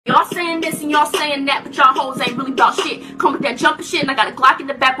and y'all saying that, but y'all hoes ain't really about shit. Come with that jumping shit, and I got a Glock in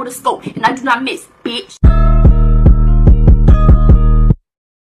the back with a scope, and I do not miss, bitch.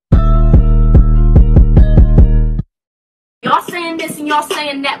 Y'all saying this and y'all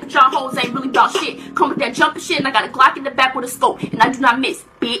saying that, but y'all hoes ain't really about shit. Come with that jumping shit, and I got a Glock in the back with a scope, and I do not miss,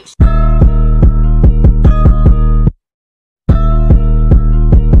 bitch.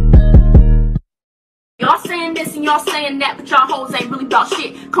 Y'all saying this and y'all saying that, but y'all hoes ain't really about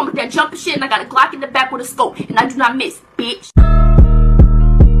shit. Come with that jumping shit, and I got a Glock in the back with a scope, and I do not miss, bitch.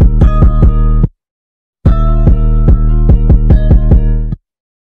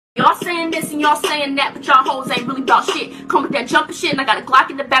 Y'all saying this and y'all saying that, but y'all hoes ain't really about shit. Come with that jumping shit, and I got a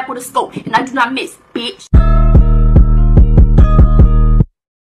Glock in the back with a scope, and I do not miss, bitch.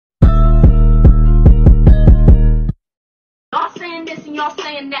 Y'all saying this and y'all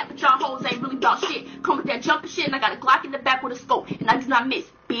saying that, but y'all hoes ain't really about shit. Come with that jumping shit, and I got a Glock in the back with a scope, and I do not miss,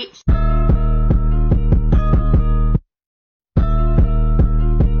 bitch.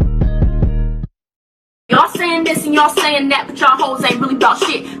 Y'all saying this and y'all saying that, but y'all hoes ain't really about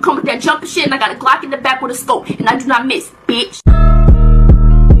shit. Come with that jumping shit, and I got a Glock in the back with a scope, and I do not miss, bitch.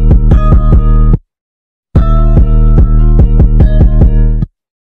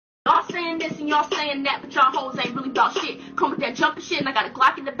 Y'all saying this and y'all saying that, but y'all hoes ain't really about shit. Come with that jumping shit, and I got a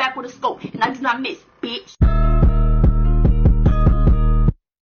Glock in the back with a scope, and I do not miss, bitch.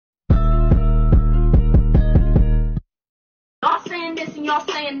 Y'all saying this and y'all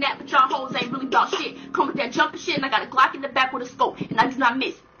saying that, but y'all hoes ain't really about shit. Come with that jumping shit, and I got a Glock in the back with a scope, and I do not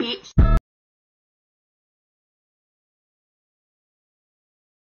miss, bitch.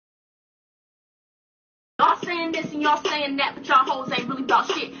 Y'all saying this and y'all saying that, but y'all hoes ain't really about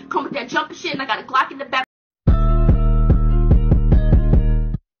shit. Come with that jumping shit, and I got a Glock in the back.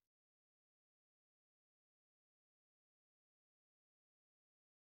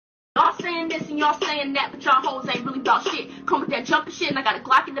 Y'all saying this and y'all saying that, but y'all hoes ain't really about shit. Come with that jumping shit, and I got a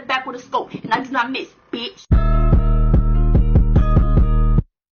Glock in the back with a scope, and I do not miss, bitch.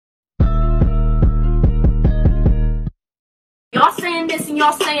 Y'all saying this and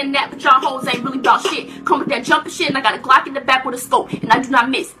y'all saying that, but y'all hoes ain't really about shit. Come with that jumping shit, and I got a Glock in the back with a scope, and I do not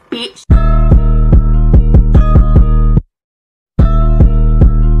miss, bitch.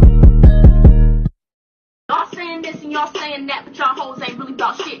 Y'all saying this and y'all saying that, but y'all hoes ain't really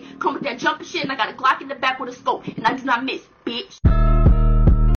about shit. Come with that jumping shit, and I got a Glock in the back with a scope, and I do not miss, bitch.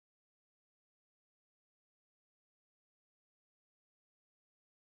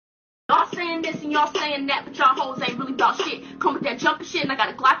 Y'all saying this and y'all saying that, but y'all hoes ain't really about shit. Come with that jumping shit, and I got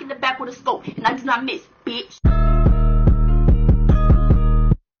a Glock in the back with a scope, and I do not miss, bitch.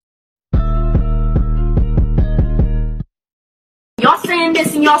 Y'all saying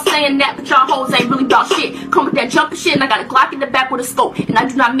this and y'all saying that, but y'all hoes ain't really about shit. Come with that jumping shit, and I got a Glock in the back with a scope, and I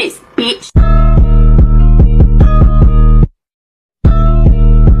do not miss, bitch.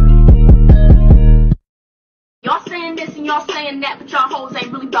 Y'all saying this and y'all saying that, but y'all hoes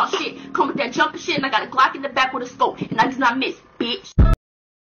ain't really about shit. Come with that jumping shit, and I got a Glock in the back with a scope, and I do not miss, bitch.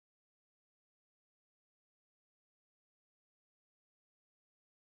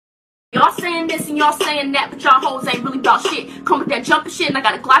 Y'all saying this and y'all saying that, but y'all hoes ain't really about shit. Come with that jumping shit, and I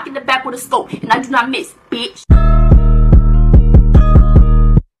got a Glock in the back with a scope, and I do not miss, bitch.